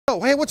Oh,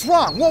 hey, what's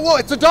wrong? Whoa, whoa,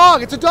 it's a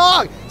dog, it's a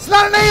dog! It's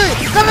not an alien!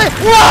 It's not an alien!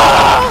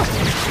 Whoa!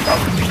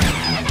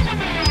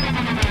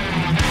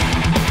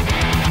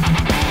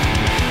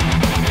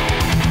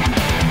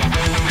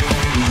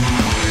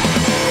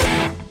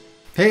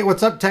 Hey,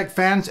 what's up, tech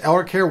fans?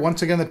 Elric here,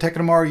 once again, the Tech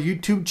Tomorrow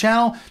YouTube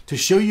channel to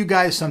show you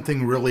guys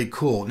something really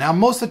cool. Now,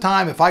 most of the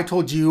time, if I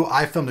told you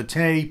I filmed a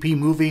 1080p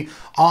movie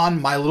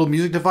on my little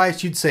music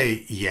device, you'd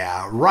say,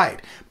 yeah,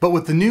 right. But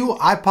with the new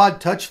iPod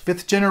Touch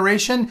 5th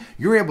generation,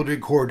 you're able to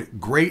record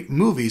great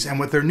movies. And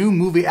with their new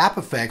movie app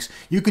effects,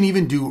 you can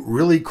even do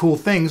really cool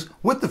things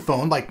with the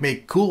phone, like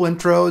make cool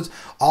intros,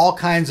 all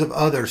kinds of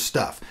other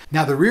stuff.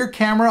 Now, the rear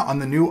camera on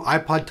the new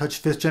iPod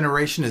Touch 5th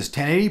generation is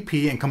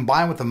 1080p, and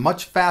combined with a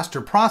much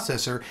faster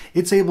processor,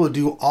 it's able to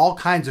do all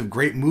kinds of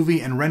great movie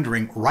and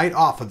rendering right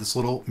off of this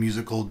little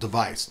musical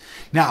device.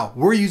 Now,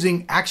 we're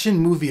using action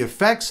movie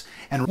effects,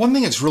 and one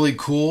thing that's really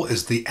cool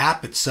is the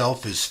app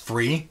itself is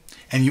free,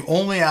 and you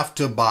only have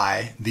to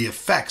buy the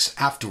effects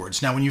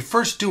afterwards. Now, when you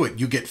first do it,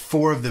 you get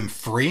 4 of them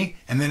free,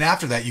 and then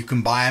after that, you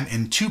can buy them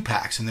in 2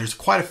 packs, and there's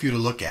quite a few to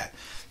look at.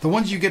 The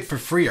ones you get for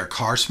free are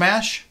Car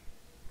Smash,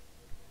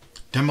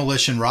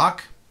 Demolition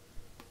Rock,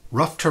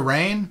 Rough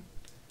Terrain,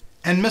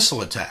 and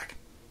Missile Attack.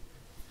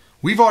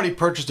 We've already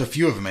purchased a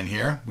few of them in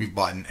here. We've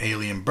bought an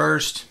Alien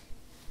Burst,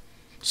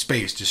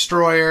 Space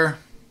Destroyer,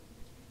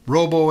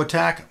 Robo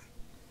Attack.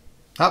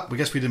 Oh, I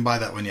guess we didn't buy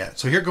that one yet.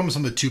 So here comes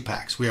some of the 2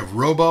 packs. We have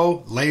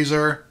Robo,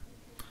 Laser,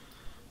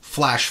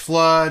 Flash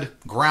Flood,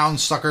 Ground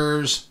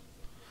Suckers,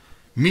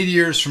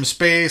 Meteors from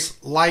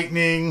Space,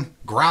 Lightning,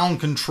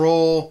 Ground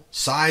Control,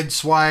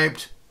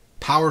 Sideswiped,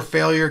 Power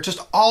Failure,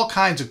 just all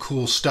kinds of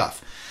cool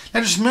stuff.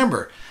 Now just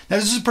remember, now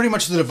this is pretty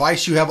much the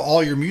device you have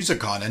all your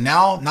music on, and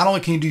now not only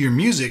can you do your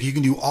music, you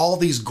can do all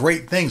these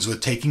great things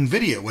with taking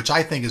video, which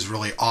I think is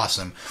really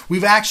awesome.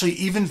 We've actually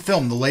even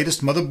filmed the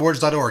latest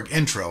Motherboards.org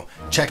intro.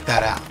 Check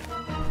that out.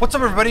 What's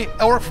up, everybody?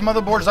 Elric from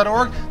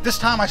Motherboards.org. This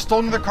time I stole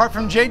another card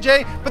from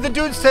JJ, but the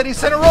dude said he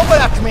sent a robot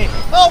after me.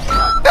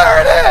 Oh,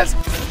 there it is!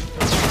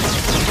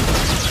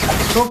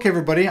 So, okay,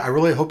 everybody, I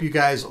really hope you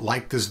guys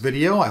like this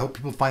video. I hope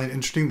people find it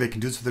interesting. They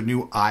can do this with their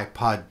new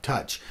iPod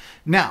Touch.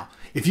 Now,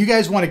 if you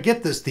guys want to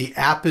get this, the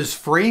app is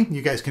free.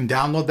 You guys can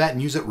download that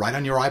and use it right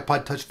on your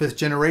iPod Touch 5th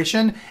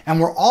generation.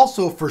 And we're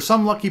also, for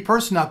some lucky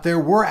person out there,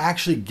 we're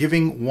actually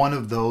giving one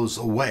of those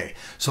away.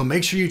 So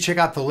make sure you check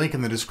out the link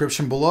in the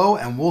description below,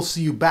 and we'll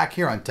see you back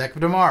here on Tech for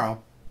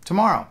Tomorrow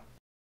tomorrow.